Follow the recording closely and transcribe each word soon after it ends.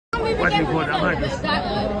became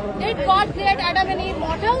mortal. Did God create Adam and Eve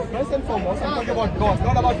mortal? First and foremost, I'm talking about God,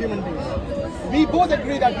 not about human beings. We both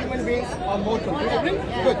agree that human beings are mortal. Do you agree?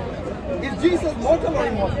 Yeah. Good. Is Jesus mortal or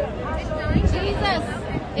immortal? Jesus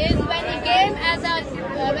is when he came as a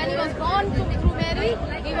when he was born through Mary,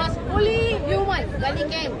 he was fully human when he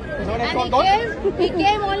came, and he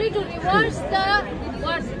came only to reverse the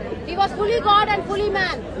words. He was fully God and fully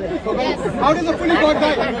man. Yes. How does a fully God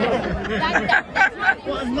die? That's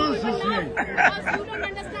what nonsense. Because you don't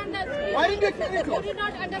understand the spiritual. Why didn't you explain it to us? You did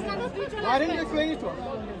not understand the spiritual. Why didn't you explain it to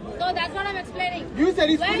us? So that's what I'm explaining. You said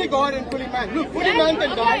he's fully God and fully man. Look, fully man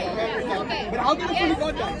can die. Okay. But how can a fully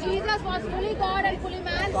God die? Jesus was fully God and fully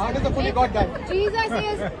man. So how does a fully God die? Jesus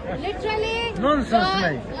is literally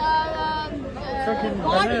Nonsense, God,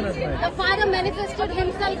 the Father manifested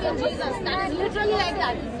himself in Jesus. That is literally like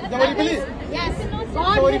that. Is that what you believe? Yes.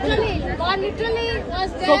 God literally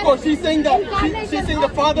was there. So of course, she's saying that she's saying the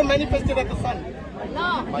Father manifested as the Son.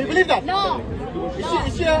 No. Do you believe that? No. Is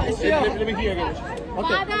she Let me hear again. Okay.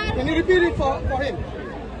 Father, Can you repeat it for him?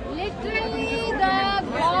 literally the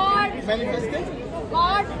God Manifested?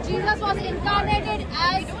 God, Jesus was incarnated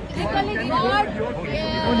as literally God,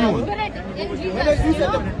 Spirit in Jesus. You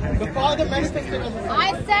said the Father manifested as the Son.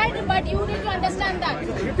 I said, but you need to understand that.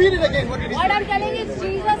 Repeat it again. What did he What say? I'm telling is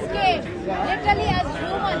Jesus came literally as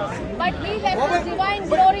human, but he left his divine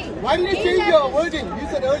glory. Why did you He change left- your wording? You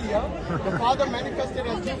said earlier the Father manifested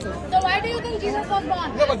as Jesus. So why do you think Jesus was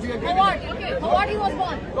born? No, but do you agree For with what? that? For what he was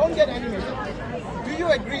born? Don't get animated. Do you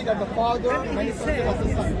agree that the Father manifested as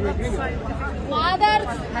the Son? Do you agree with that?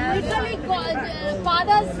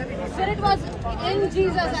 Father's Spirit was in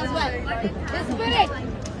Jesus as well. The Spirit,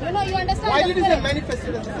 you understand. Why the did he say Spirit.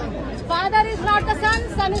 manifested as the Son? Father is not the Son,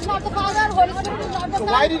 Son is not the Father, Holy Spirit is not the So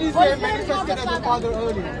Son. why did he Holy say Spirit is not manifested as the Father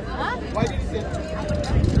earlier? Huh? Why did he say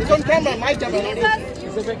that? It's on camera, my camera. not his.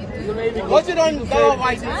 Jesus, Watch it on Dawah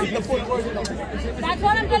White, see the full version of it. that's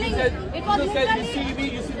what I'm telling you. It was You said you literally... see me,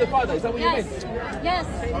 you see the Father. Is that what you Yes, meant? yes.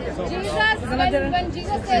 Jesus, when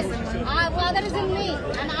Jesus says, our Father is in me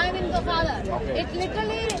and I'm in the Father. It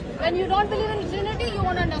literally, when you don't believe in Trinity, you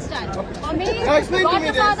won't understand. For me, Now explain to God me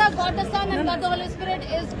the this. Father, God the Son and God the Holy Spirit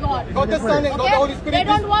is God. God the Son and God the Holy Spirit. They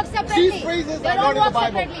don't work separately. These phrases They are don't not in the work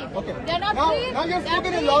Bible. separately. Okay. They're not Now three. you've They're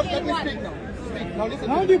spoken a three lot. in Let me one. speak now. Now listen.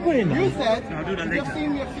 How do you put it now? You said I'll do that you've later.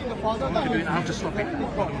 seen the Father. I have to stop it.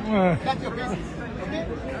 That's your basis. Okay.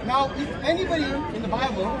 Now, if anybody in the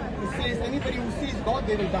Bible says anybody who sees God,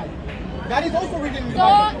 they will die. That is also written in the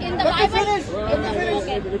Bible. in the Let me Bible- finish. Let me finish.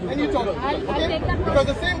 Okay. And you talk. I'll Okay. take that Because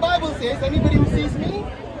the same Bible says anybody who sees me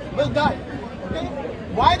will die. Okay.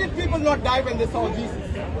 Why did people not die when they saw Jesus?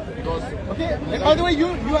 Okay. And by the way,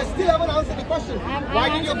 you still haven't answered the question. Why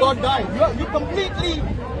did your God die? You completely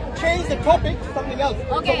changed the topic to something else.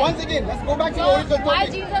 Okay. So once again, let's go back to the So, original topic. why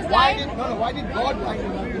Jesus died? Why did God die?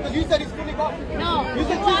 Because you said he's fully God. No, You you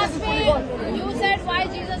said Jesus asked is fully God. me, you said why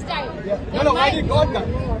Jesus died. Yeah. No, why did God die?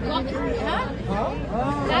 God, huh?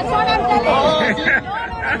 Huh? That's what I'm telling you.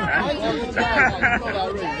 Oh, No.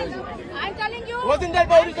 You changed. I'm telling you. Wasn't that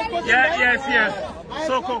the original question? Yes. I have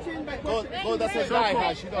So not cool. changed my question. God doesn't die,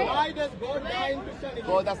 Hash. You know that. Why does God die in Christianity?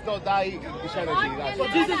 God does not die in Christianity. So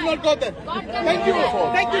Jesus is not God then. God can Thank you. never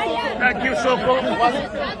die. Thank you so much. Thank you,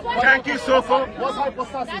 Soko. Thank you, Soko. What's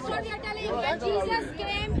hypostasis? That's what we are telling you. When Jesus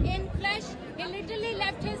came in flesh, he literally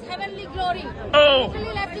left his heavenly glory. Oh. He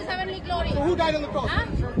literally left his heavenly glory. So who died on the cross? Huh?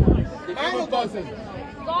 The Man human or God? person.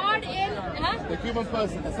 God in, huh? The human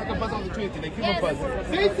person. The second person of the Trinity. The human Yes.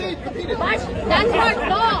 person. Say it, repeat it. But that's what,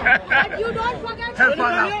 no. But you don't forget. Help her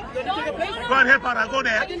now. Don't, Go and help her. Go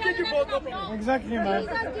there. no. Exactly, man.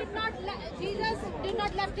 Jesus did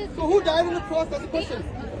not left his. So who died on the cross? That's the question.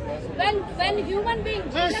 When human being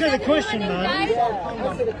Answer the question, man.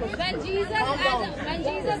 when Jesus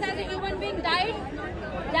as a human being died,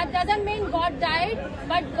 that doesn't mean God died,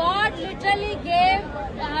 but God literally gave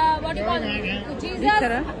what do you call it?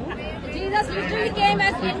 Jesus literally came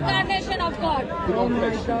as incarnation of God.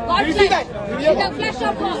 God Did you see flesh. that? The flesh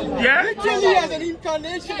of God. Yeah? Literally as an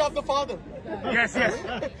incarnation of the Father. Yes.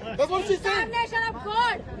 That's what she said. Incarnation of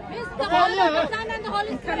God means the Father, the Son, and the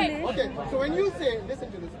Holy Spirit. Okay, so when you say,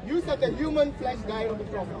 listen to this, you said that human flesh died on the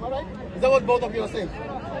cross, am I right? Is that what both of you are saying?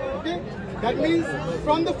 Okay? That means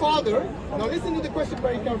from the Father, now listen to the question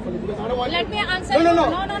very carefully because I don't want Let me answer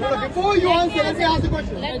No. you. Before you answer, let me ask the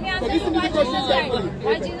question. Let me So answer listen you to the why question Jesus died. carefully.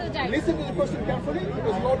 Why Jesus died. Listen to the question carefully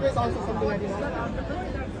because you always answer something like this.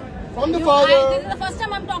 From the This Father, is the first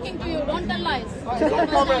time I'm talking to you. Don't tell lies. it's on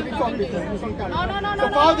camera, we talk before. It's on camera. No.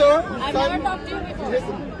 The Father, I've Son, never talked to you before.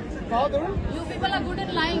 listen. Father. You people are good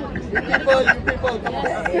in lying. You people, come on.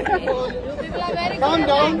 Yes. You people. You people are very Calm good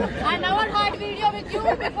down. in lying. I never had video with you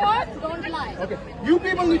before. Don't lie. Okay. You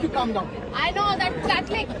people need to calm down. I know that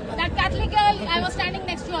Catholic girl, I was standing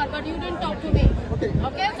next to her, but you didn't talk to me. Okay.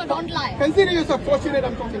 Okay, so don't lie. Consider yourself fortunate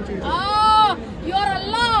I'm talking to you. Oh, you are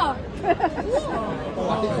Allah.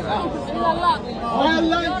 Allah. My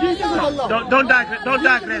Allah, Jesus is Allah. Don't digress. Don't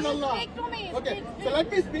Jesus is digress. Allah. Speak to me. Okay, so let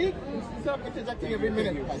me speak instead of interjecting every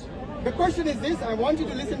minute. The question is this, I want you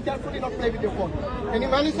to listen carefully, not play with your phone. Can you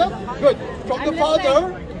manage that? Good. From the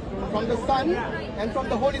Father, from the Son, and from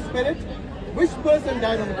the Holy Spirit, which person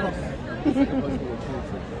died on the cross?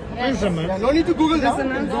 Yes. Yeah, no need to Google now. You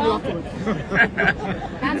can Google afterwards.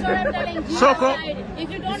 That's what I'm telling you. Soko. If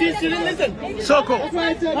you don't See, she didn't listen. Soko. That's why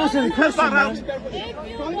I said, Answer the question, man.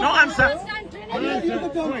 No answer. I did not use the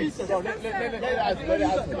term Jesus. I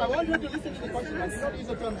want you to listen to the question. I did not use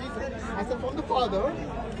the term Jesus. I said from the Father,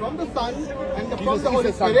 from the Son, and from the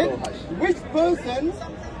Holy Spirit, which person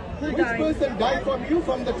died from you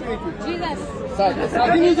from the Trinity? Jesus. I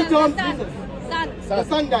didn't use the term Jesus. Son. The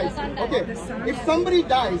Son dies. The Son dies. Okay. If somebody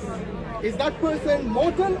dies, is that person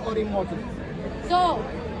mortal or immortal? So,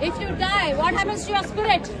 if you die, what happens to your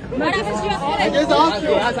spirit? What happens to your spirit? I just asked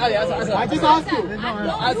you. Answer. I just asked you.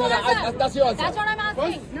 That's your answer. That's what I'm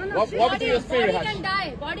asking. What happens to your spirit? Body can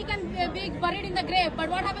die. Body can be buried in the grave. But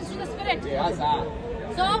what happens to the spirit? So,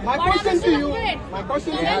 My what question happens to the you. spirit? My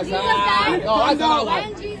question So is. when Jesus died, Calm down.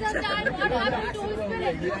 when Jesus died, what happened to his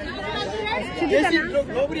spirit? Jesse, look,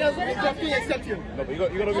 nobody else is interrupting except you. No, but you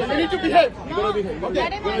gotta be You fair. need to behave. You gotta be fair. You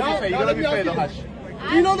Let him gotta be fair. You Now gotta be let me fair, ask Hash.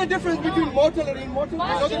 Do you know the difference between mortal and immortal? You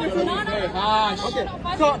know the difference? Okay,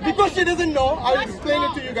 so because she doesn't know, I'll explain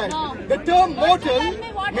it to you guys. The term mortal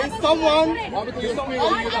means someone.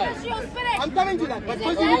 I'm coming to that, but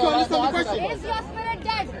first you need to understand the question. Is your spirit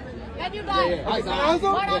dead when you die? Can I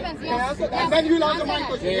answer? What happens? Can I answer? And then you'll answer my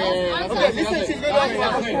question. Yes. Okay, listen, she's going to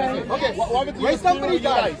answer. Okay, when somebody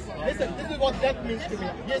dies, listen, this is what death means to me.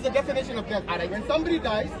 Here's the definition of death. When somebody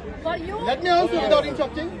dies, For you? let me answer without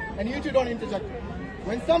interrupting, and you two don't interject.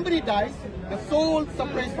 When somebody dies, the soul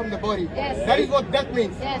separates from the body. Yes. That is what death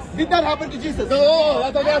means. Yes. Did that happen to Jesus? No,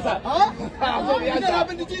 that's not the answer. Huh? That's not the Did that answer.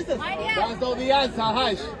 happen to Jesus? My dear, That's not the answer,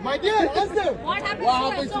 Hash. My dear, answer. what happens What to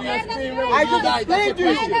happens so to your where the spirit? spirit I goes? just explained to you.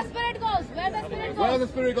 Where the spirit goes? Where the spirit goes? Where the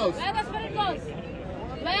spirit goes? Where the spirit goes?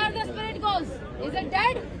 Where the spirit goes? Is it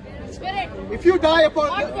dead? Spirit. If you die upon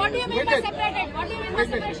What do you mean by separated? What do you mean by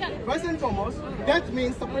separation? First and foremost, death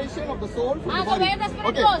means separation of the soul from the So body. where the spirit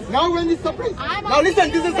Okay, goes? now when it's separated. I'm Now listen,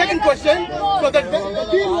 asking this is you the second where the question. spirit goes. So the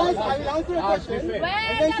deal was I will answer a question Where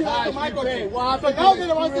and then she'll answer my question. So now that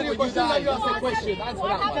I've answered your question, now you That's answer the question. Answer What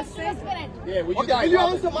that one. happens to your spirit? Yeah, will you Okay, die? will you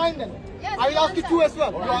answer mine then? Yes, I will you ask you answer. two as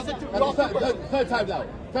well. You answer two. You ask two questions. Third time now.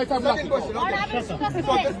 Third time Second lucky. question, What okay. happens to the So the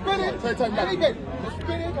spirit? spirit, Third time very good. The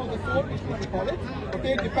spirit or the soul, which we call it,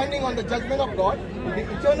 okay, depending on the judgment of God, the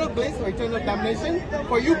eternal bliss or eternal damnation.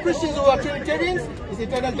 For you Christians who are Trinitarians, it's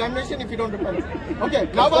eternal damnation if you don't repent. Okay,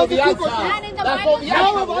 now I've answered two questions. And in the That's Bible, all the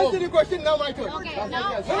Now answer. I've answered your question, now my turn. Okay, No,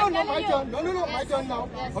 now no, my turn. No, my turn now.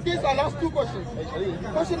 Yes. Okay, so I'll ask two questions.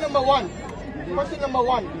 Question number one. Question number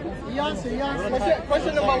one.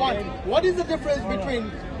 Question number one. What is the difference between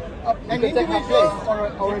an individual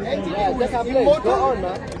or an entity who is immortal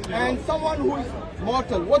and someone who is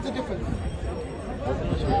mortal? What's the difference?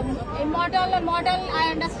 Immortal or mortal,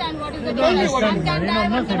 I understand what is the Tell me difference. what One is can die,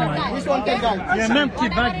 one nothing, cannot man. die. Which one can die? You're an empty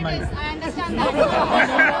Whatever bag, it man. is, I understand that.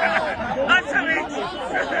 Answer it.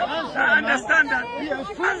 I understand that.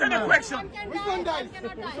 Answer the question. Which one dies?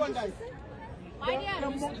 Which one dies? My dear,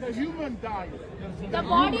 The human dies. the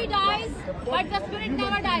body dies, but the spirit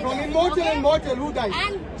never dies. From immortal Okay? and mortal, who dies?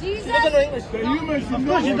 And She Jesus, doesn't know English. The human should know. Of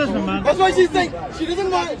course she doesn't, man. That's why she's saying she doesn't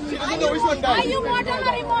know which one are dies. you mortal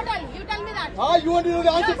or immortal? You tell me that. Ah, you want to know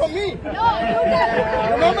the answer from me? No, you tell me.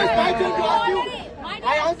 Remember, it's my turn to ask you. My dear,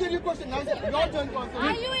 I answered your question. Now it's your turn to answer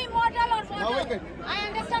are me. you immortal or mortal? Now wait a minute. I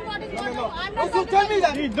understand what is mortal. No. I'm Oh, not so talking tell me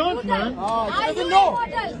about that. You don't, man. Ah, she Are you doesn't know.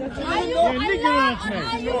 immortal? Are you You're Allah ignorant, or man.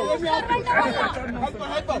 are you Let me ask you. servant of Allah?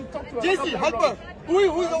 Help her. JC, help her.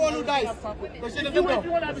 Who's the one who dies? Because she doesn't know. She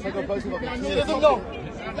doesn't know.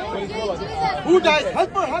 Jesus. Who dies?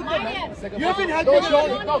 Help her. You have been helping her.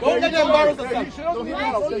 Don't get embarrassed yourself.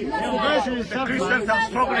 The Christians are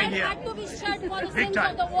struggling Blood here. had to be shed for the Big sins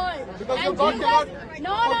time. of the world. Because And God Jesus, cannot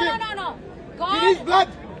no. He needs God, blood.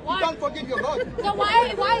 You What? can't forgive your God. so why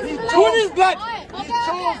is blood? Who needs blood? Okay.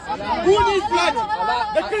 Who needs blood?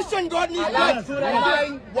 The Christian God needs blood.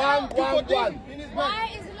 One. He needs blood. Why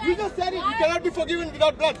is blood? You just said it. You cannot be forgiven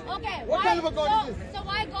without blood. Okay. What why, kind of a God is this? So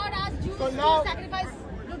why God asked Jews So now- to sacrifice,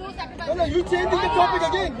 to do sacrifice. No, you changed the topic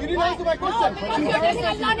again. You didn't answer my question. Because you're telling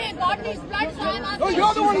Allah, God needs blood, so I'm asking. No,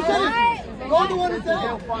 you're the one who said it. You're the one who said it.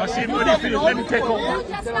 Hashim, what do you feel? Let me take over. You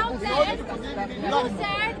just now said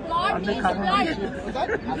God needs blood. You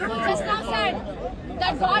just now said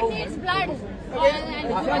that God needs blood.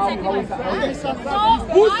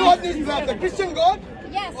 Whose God needs blood? The Christian God?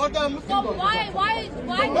 Yes. Or the Muslim God? So why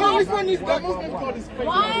No, which one needs blood?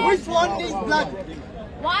 Why? Which one needs blood?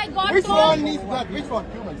 Why God Which told one needs blood? Which one?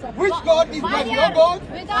 Which God needs blood? Your God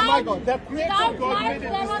or my God? Without blood,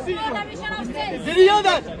 there was no remission of sins. Did you hear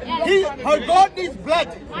that? Yes. Her God needs blood.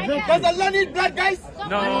 Yes. Does Allah need blood, guys?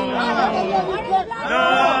 No.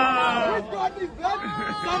 Which God needs blood?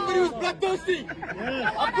 Somebody who's bloodthirsty.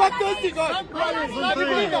 A bloodthirsty God.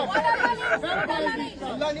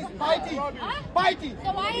 Allah needs piety. Piety.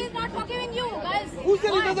 So why is not forgiving you, guys? Who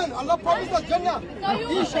said he doesn't? Allah promised us Jannah. So you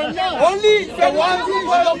Only the ones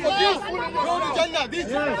who Allah forgives go to Jannah.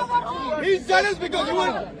 He's jealous because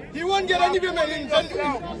he won't get any women in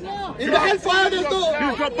Jannah. In the hellfire there's no.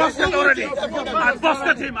 He's got busted already.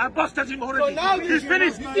 I busted him already. So now He's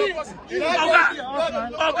finished.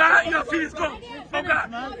 Oga, your finished. Go. Oga,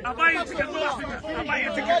 am I to get lost? Am I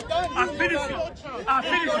to get? I finished you.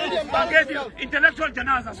 I gave you intellectual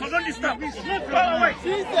janaza. So don't disturb me. Go away.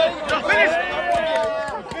 You're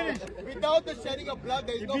finished. Without the shedding of blood,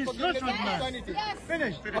 there is no forgiveness of Christianity.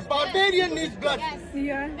 Yes. A barbarian needs blood.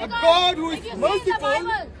 Yes. A God who is merciful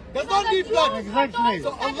does not need blood.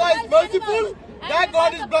 So Allah is merciful, that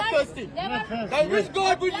God is bloodthirsty. Now which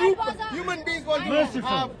God would you human beings want to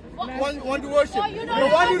have, want to worship? The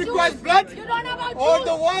one who requires blood or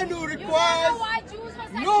the one who requires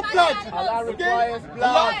no blood? Allah requires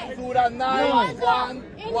blood. Surah 9,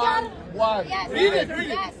 1.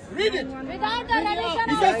 Read it. Without the remission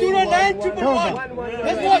He of says Surah 9, 1.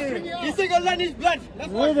 Let's watch. He's saying Allah needs blood. Let's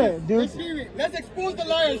watch it. Let's expose the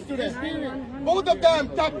liars today. Both of them,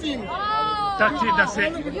 tag team. That's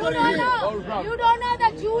it. You don't know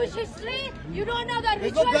the Jewish history. You don't know the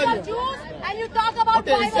rituals of Jews, and you talk about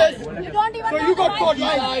Bible. You don't even So know you got the caught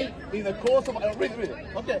Bible. lying. In the course of read it.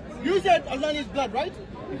 Okay. You said Allah needs blood, right?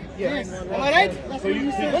 Yes. Am I right? So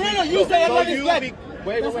you said No. You said Allah needs blood.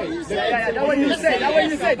 Wait. That's what you said. That's what you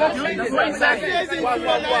said. That's what you said.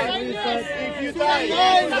 If you die,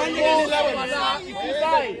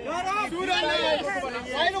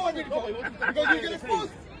 I don't want you to go because you get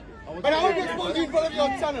exposed. But I want to expose you in front of your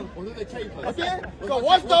channel. Okay? So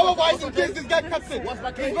watch Dawah Voice in case this guy cuts it.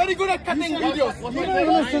 He's very good at cutting videos. You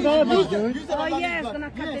know who's the Bible, dude? Oh yeah, it's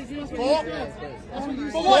gonna cut this.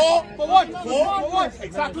 For what?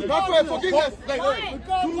 Exactly. Not for forgiveness.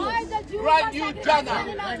 Why the Jews Grant you Jannah.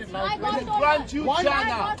 Grant you I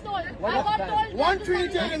Jannah. got told. One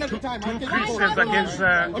Trinitarian at a time. I'll take you Christians forward. against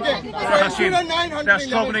Okay. So Hashim. Surah They're 911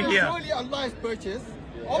 struggling says, here. surely Allah has purchased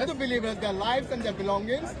of the believers their lives and their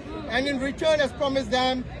belongings, and in return has promised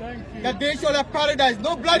them that they shall have paradise.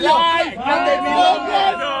 No blood here. Life and they No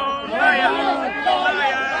blood. No, liar.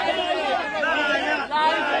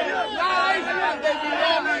 Life and they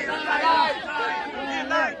belong.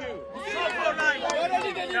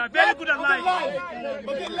 Yeah, very good at lying.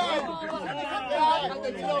 But they lie.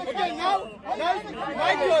 Okay, now it's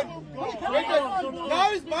my turn.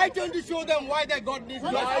 Now it's my turn to show them why their God needs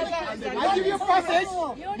blood. I'll give you a passage.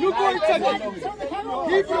 You go and check it.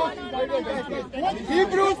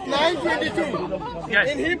 Hebrews 9:22. Yes.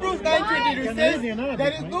 In Hebrews 9:22 it says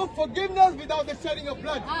there is no forgiveness without the shedding of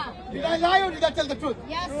blood. Did I lie or did I tell the truth?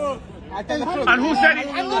 Yes. I tell the truth. And who said it?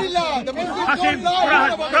 Alhamdulillah, the Muslims Hashim, don't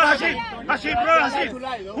lie. bro,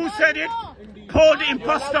 Hashim. Who said it? Paul the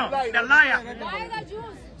impostor, the liar. Why the Jews?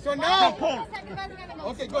 So now, Paul.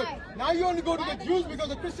 okay, good. Now you only go to the Jews because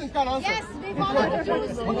the Christians can't answer. Yes, we follow the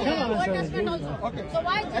Jews. Old Testament also. Okay. So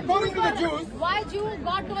why According to the Jews, why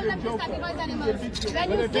God told them to sacrifice animals? When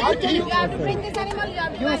you sin, you have to bring this animal, you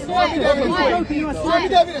have to buy. show me the evidence. Show me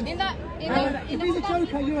the evidence. In the book of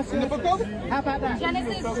In the book of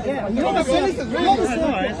Genesis. the book of Genesis,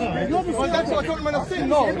 really? Well, that's what atonement of sin.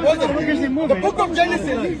 No, the book of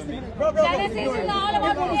Genesis. Genesis is all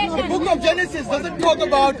about The creation. book of Genesis doesn't talk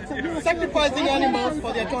about sacrificing animals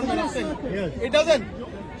for the atonement of sin. It doesn't.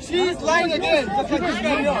 She's lying again, just like this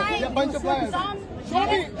guy here. They're a bunch of liars. Show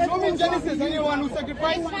me in Genesis anyone who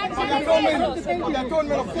sacrificed for the atonement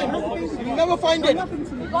of sin. You'll never find it. So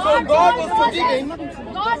God was forgiving.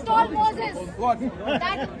 God told Moses What?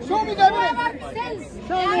 that Show me the evidence. whoever sins,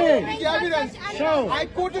 Show me The evidence. Show. I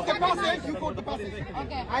quoted the passage, you quote the passage.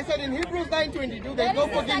 Okay. I said in Hebrews 9:22, there's no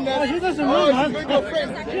forgiveness. He doesn't know, he's man. going to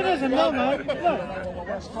offend. He doesn't know, man. Look.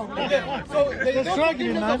 So there's no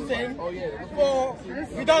forgiveness of sin for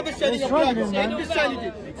without the shedding of blood in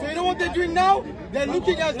Christianity. So you know what they're doing now? They're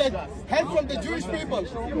looking at the help from the Jewish people.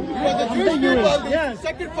 Because the Jewish people they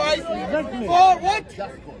sacrifice for what?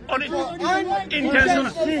 Unintentional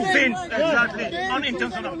sins, exactly.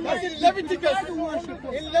 Unintentional. That's in Leviticus.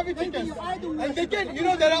 In Leviticus. And they can, you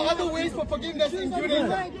know, there are other ways for forgiveness in Judaism.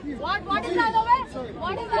 What is the other way?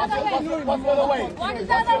 What is the other way? What's the other way? What is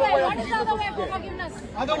the other way? What is the other way for forgiveness?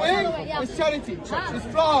 Other way is charity. It's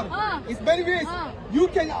fraud. It's many ways. You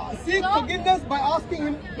can seek forgiveness by asking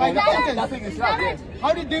him by repentance.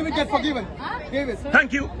 How did David get forgiven? David.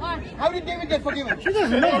 Thank you. How did David get forgiven? He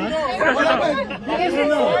doesn't know, man. What happened? He doesn't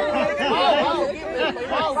know.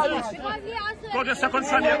 Go to 2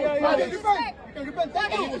 Samuel. Repent.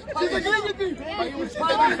 Thank you. She's agreeing with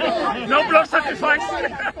me. No blood sacrifice.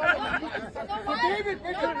 So David,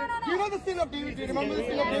 do you know the sin of David? Do you remember the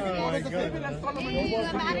sin of David? What was the sin? He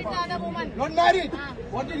married the other woman. Not married.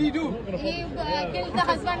 What did he do? He killed the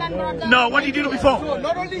husband and brought the... No, what did he do before? So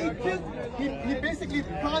not only he killed, he basically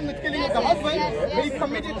planned the killing of the husband, but he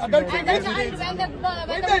committed adultery And the with... child,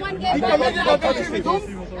 when the woman He came committed adultery with whom?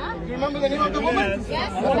 Do you remember the name of the woman?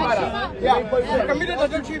 Yes, Bathsheba. Yeah, he committed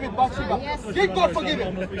adultery with Bathsheba. Yes. Did God forgive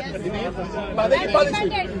him? Yes. But then he punished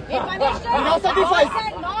him. He punished her. Now sacrifice.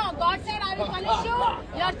 God said, I will punish you.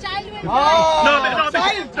 Your child will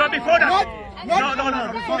die. No, before that. No.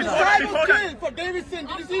 The child was killed for David's sin.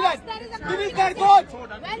 Did you see that? This is that God.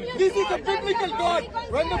 This is the biblical God.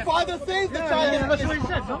 When the father says the child is punished.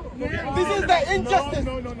 This is the injustice.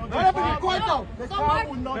 What happened? You're quiet now.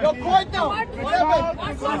 You're quiet now. What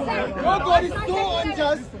happened? Your God is so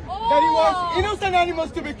unjust that he wants innocent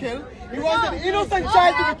animals to be killed. He wants an innocent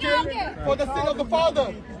child to be killed for the sin of the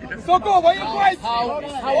father. So go, why are you quiet? All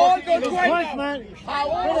go quiet, man.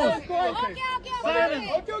 Okay.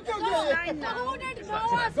 Okay. So who did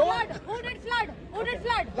Noah's flood? Who did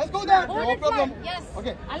flood? Let's go there. Who No did problem. flood? Yes.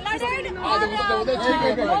 Okay. Allah did or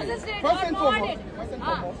Wait. Moses did First or and Noah foremost. did?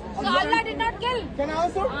 So Allah did not kill. Can I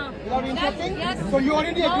answer? Without interrupting? Yes. So you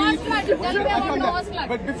already Noah's agreed. flood. Tell me I'll about come Noah's there. flood.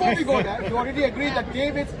 But before we go there, you already agreed that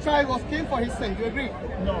David's child was killed for his sin. Do you agree?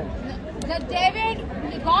 That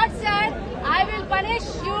David, God said, I will punish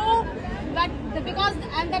you, but because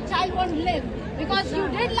and that child won't live. Because you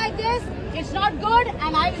did like this, it's not good,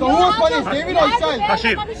 and I will. So who was punished, David or his child?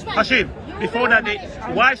 Hashim, before that,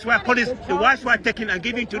 the wives were punished. The wives were taken and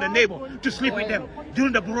given to the neighbor to sleep with them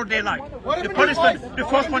during the broad daylight. The punishment, the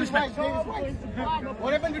first punishment.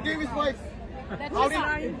 What happened to David's wife? That's How his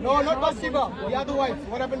son. did? No, not Bathsheba. The other wife.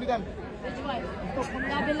 What happened to them? Which wife?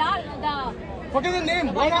 The Bilal, Forget the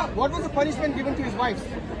name. What was the punishment given to his wives?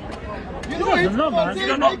 You know it. No, man. Say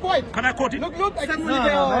You it know, very quiet. can I quote it? Look. I can see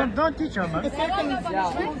No, don't teach her, man. the second. Don't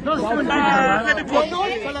teach Let her, me man. quote.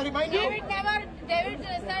 Shall I remind you? David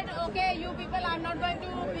said, okay, you people, I'm not going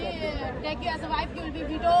to take you as a wife, you will be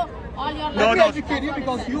widow all your life. Let me educate you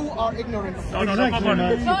because you are ignorant. No, Exactly, come on.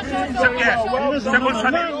 man. Show.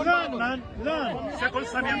 Learn. 2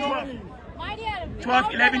 Samuel 12. My dear,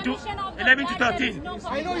 12, 11 to 13.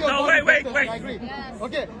 I know you're No, wait. I agree. Yes.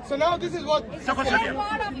 Okay, so now this is what. The God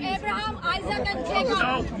of Abraham, Isaac and Jacob,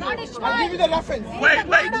 No. not Ishmael. I'll give you the reference. Wait. The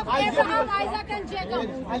God of Abraham, Isaac and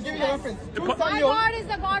Jacob. I'll give you the reference. 2 My Samuel. God is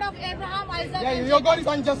the God of Abraham, Isaac Yeah, and your Jacob. God is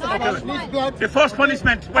unjust. Not Needs blood. The first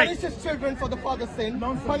punishment, wait. Punishes children for the father's sin.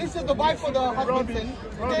 Punishes the wife for the husband's sin.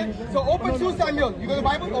 Okay, so open 2 Samuel. You got the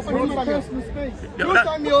Bible? Open 2 Samuel.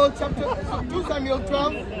 2 Samuel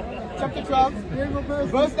chapter 12,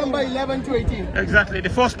 verse number 11 to 18. Exactly, the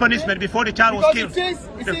first punishment before the child was Because killed.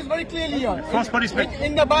 it says very clearly here. First punishment.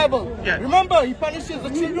 In the Bible. Yeah. Remember, he punishes the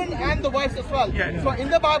children and the wives as well. Yeah. So in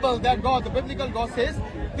the Bible, that God, the biblical God says,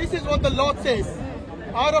 this is what the Lord says.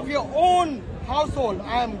 Out of your own household,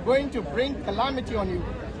 I am going to bring calamity on you.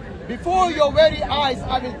 Before your very eyes,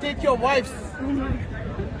 I will take your wives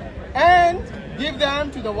and give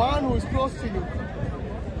them to the one who is close to you.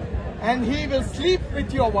 And he will sleep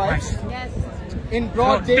with your wives Yes. in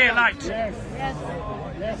broad daylight. Yes.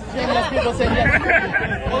 Shameless people saying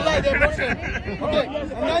yes. All right, emotion. Okay,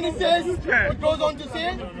 and then it says, it goes on to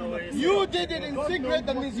say, you did it in secret.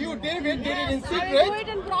 That means you, David, did it in I will do secret. it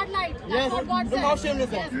in broad light. That's Yes, what God look said. how shameless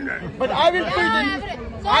Yes. it. But I will put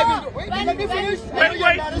in. So, I will. Wait, let me finish. I know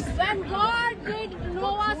you're embarrassed. When God did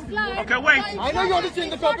Noah's flood, Okay, wait. so I know you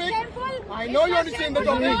understand the topic. I know you understand the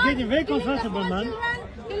topic. Getting very comfortable, man.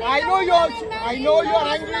 I know you're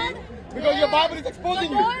angry. Because your Bible is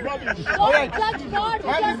exposing you. Don't Alright. judge God with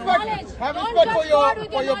Have your respect. knowledge. Have Don't respect judge for God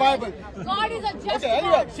with your knowledge. Bible. God is a just Okay,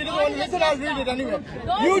 anyway, God. she doesn't God want to is a listen, I'll just read it God. anyway.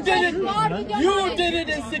 Don't You did judge God with it. your You knowledge. did it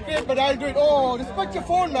in secret, but I'll do it. Oh, respect your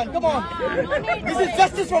phone, man. Come on. Don't need This to is it.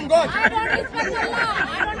 justice from God. I don't respect Allah.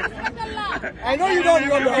 I don't respect Allah. I know you don't.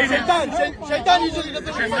 You're Shaitan. Shaitan usually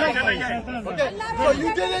doesn't respect Allah. Okay, so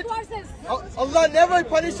you did it. Allah never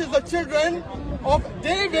punishes the children of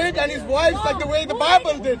David and his wives like the way the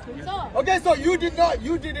Bible did. Okay, so you did not.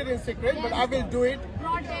 You did it in secret, but I will do it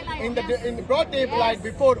Broad daylight. in the broad daylight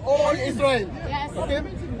before all Israel. Yes. Okay,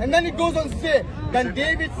 and then it goes on to say, then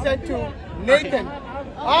David said to Nathan,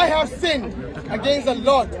 I have sinned against the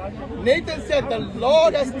Lord. Nathan said, the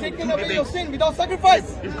Lord has taken away your sin without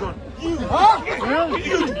sacrifice. It's gone. Huh?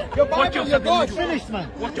 Your Bible, your God. Finished, man.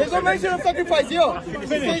 There's no mention of sacrifice here. It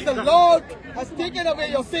says the Lord has taken away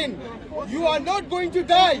your sin. You are not going to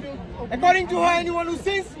die. According to her, anyone who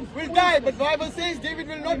sins will die. But the Bible says David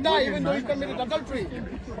will not die even though he committed adultery.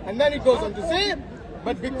 And then it goes on to say,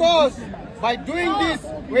 but because by doing this,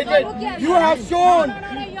 wait, you have shown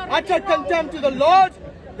utter contempt to the Lord,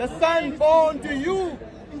 the son born to you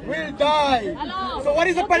will die. So what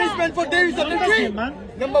is the punishment for David's adultery?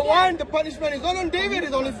 Number one, the punishment is not on David,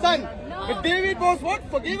 it's on his son. But David was what?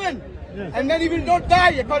 Forgiven. And then he will not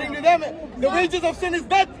die. According to them, the wages of sin is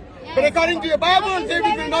death. But according to your Bible,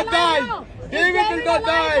 David will not die. David will not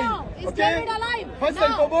die. Okay? First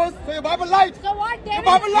and foremost, so your Bible lied. So what, David? Your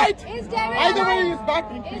Bible lied. Is David Either way, alive? he's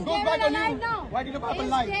back. He Is goes David back on alive you. now? Why did the Bible Is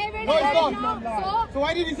lie? David No, it's alive not. now? So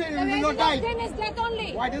why did he say he The will wages not of die? sin is death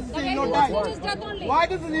only. Why does it The say he will wages not of sin die? is death only. Why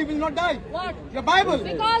does it even not die? What? Your Bible.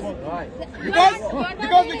 Because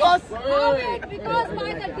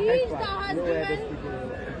by the deeds thou hast given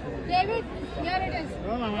David, here it is. You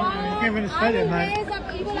can't even spell it, man.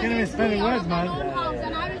 You can't even spell the words, man.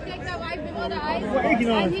 And I will take thy wife before the eyes,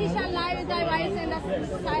 ignorant. and he shall lie with thy wives in the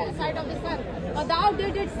sight of the sun. But thou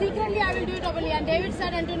did it secretly, I will do it openly. And David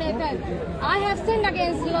said unto Nathan, I have sinned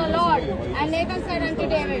against the Lord. And Nathan said unto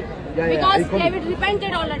David, because David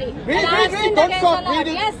repented already. Read, don't stop, read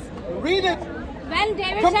it. Yes. Read it. When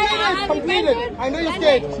David Complete said, I it, have complete repented, it. I know you're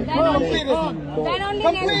scared. Complete it. Then only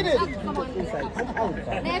Complete it.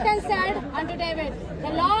 Nathan said unto David, the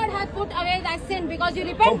Lord hath put away thy sin because you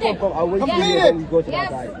repented. Complete it.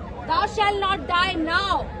 Yes. Thou shalt not die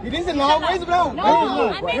now. He didn't say now. Where's the brown? No,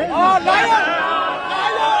 I mean, Oh,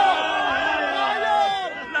 liar!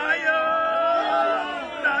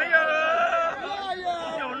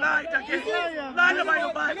 You lied again. Lied about your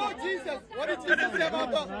You Bible. know Jesus, what did Jesus say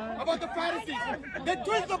about the Pharisees? They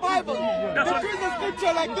twist the Bible. They twist the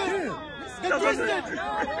scripture like this. They twist it. It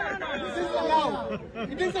didn't say now.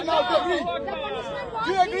 It didn't say now. Do you agree?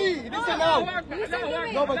 Do you agree? It didn't say now.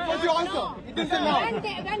 No, but what's your answer? It didn't say now.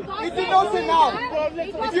 It did not say now.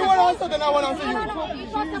 If you want to answer, then I want to answer you.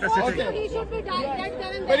 it was supposed to, he should be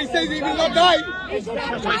dead. But he says he will not die. He should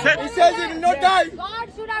have what he died. said. He says he will not die. God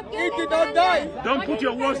should have He killed did him not earlier. die. Don't put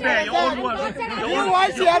your words there, your own words. You know why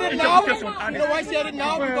she added now? You know why she added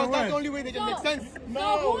now? Because that's the only way they can make sense.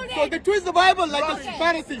 So So they twist the Bible like the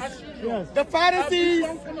Pharisees. The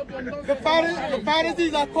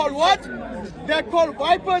Pharisees are called what? They're called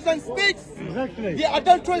vipers and snakes. Exactly. The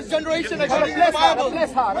adulterous generation according to the Bible.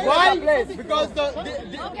 Why? Because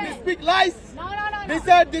they speak lies. They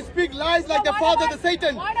said they speak lies like their father, the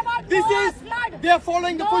Satan. This is, they're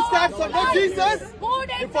following the footsteps of not Jesus.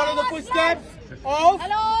 They follow the footsteps of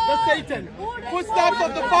the Satan. Footsteps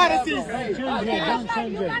of the Pharisees.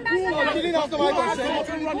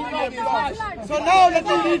 So now let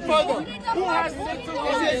me read further.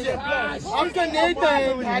 After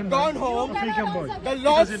Nathan had gone home, the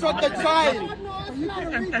Lord struck the child.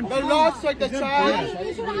 The Lord struck the child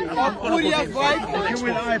of Uriah's wife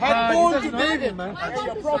had born to David,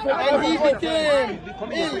 and he became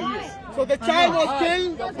ill. So the child was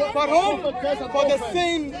killed for whom? For the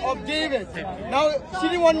sin of David. Now she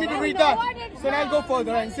didn't want me to read that, so I'll go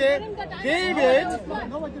further and say David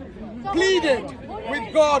pleaded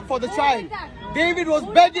with God for the child. David was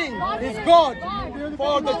begging his God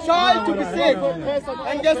for the child to be saved.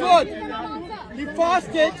 And guess what? He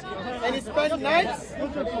fasted and he spent nights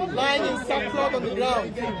lying in sackcloth on the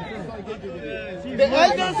ground. The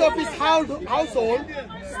elders of his household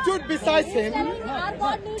stood beside him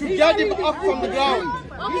to get him up from the ground.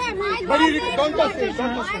 But he don't touch him,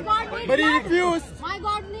 don't touch him. But he refused.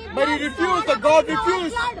 But he refused. The God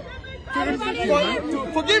refused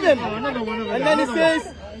to forgive him. And then he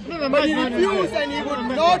says, but he refused and he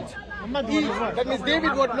would not eat. That means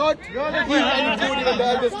David would not eat any food even the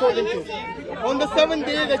elders told him to. On the 7th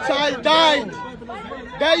day, the child died.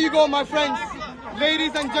 There you go, my friends.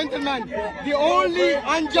 ladies and gentlemen, the only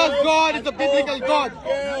unjust God is the biblical God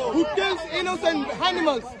who kills innocent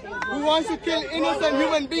animals, who wants to kill innocent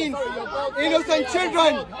human beings, innocent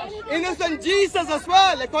children, innocent Jesus as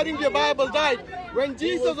well, according to the Bible, died. When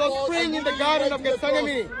Jesus was praying in the Garden of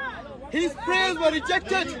Gethsemane, his prayers were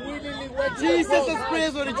rejected. Jesus'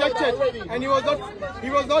 prayers were rejected, and he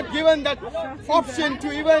was not given that option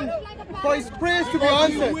to even for his prayers to be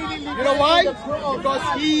answered. You know why?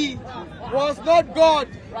 Because he was not God.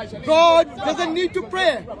 God doesn't need to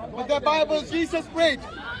pray. But the Bible, Jesus prayed.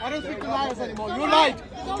 I don't speak to liars anymore. You lied.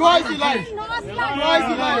 Twice you lied. Twice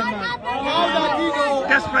you lied. Now that we know.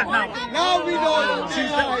 Desperate now. Now we know.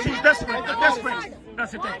 She's desperate. Desperate.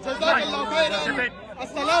 That's it. Jazakallah khairan.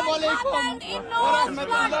 Assalamu alaikum wa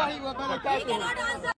rahmatullahi wa barakatuh.